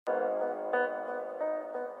Yeah.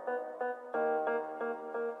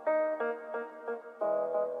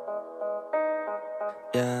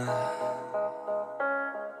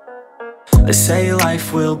 They say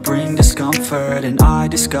life will bring discomfort, and I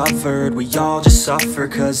discovered we all just suffer,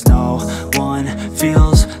 'cause no one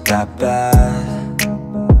feels that bad.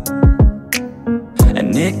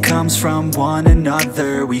 And it comes from one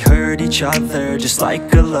another. We hurt each other just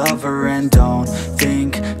like a lover, and don't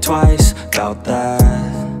think twice about that.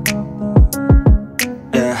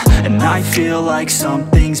 Yeah, and I feel like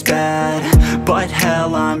something's bad, but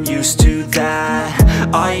hell, I'm used to that.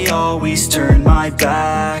 I always turn my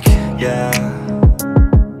back, yeah.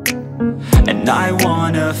 And I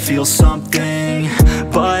wanna feel something,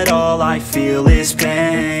 but all I feel is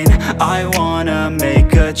pain. I wanna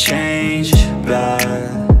make a change, but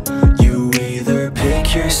you either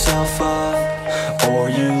pick yourself up or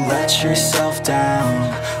you let yourself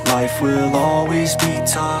down. Life will always be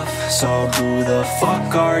tough, so who the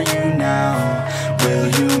fuck are you now? Will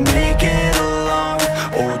you make it alone,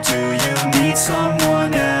 or do you need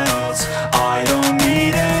someone else? I don't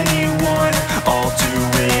need anyone, I'll do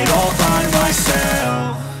it all by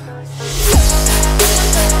myself.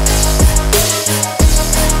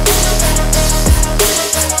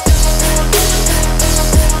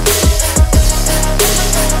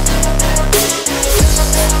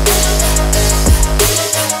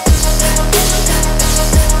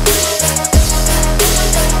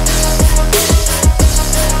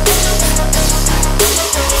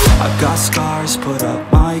 Got scars, put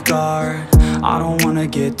up my guard. I don't wanna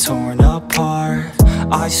get torn apart.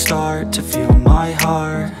 I start to feel my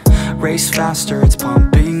heart race faster, it's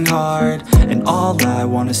pumping hard. And all I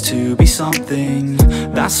want is to be something.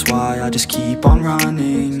 That's why I just keep on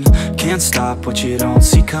running. Can't stop what you don't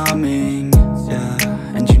see coming. Yeah,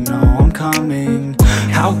 and you know I'm coming.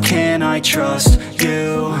 How can I trust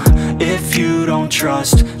you if you don't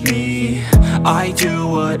trust me? I do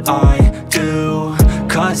what I do,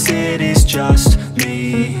 'cause it is just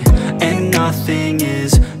me, and nothing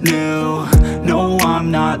is new. No,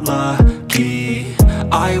 I'm not lucky.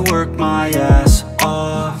 I work my ass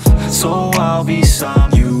off, so I'll be some.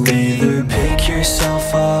 You either pick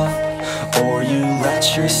yourself up or you let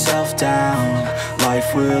yourself down.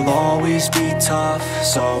 Life will always be tough,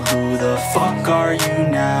 so who the fuck are you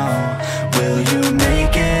now? Will you make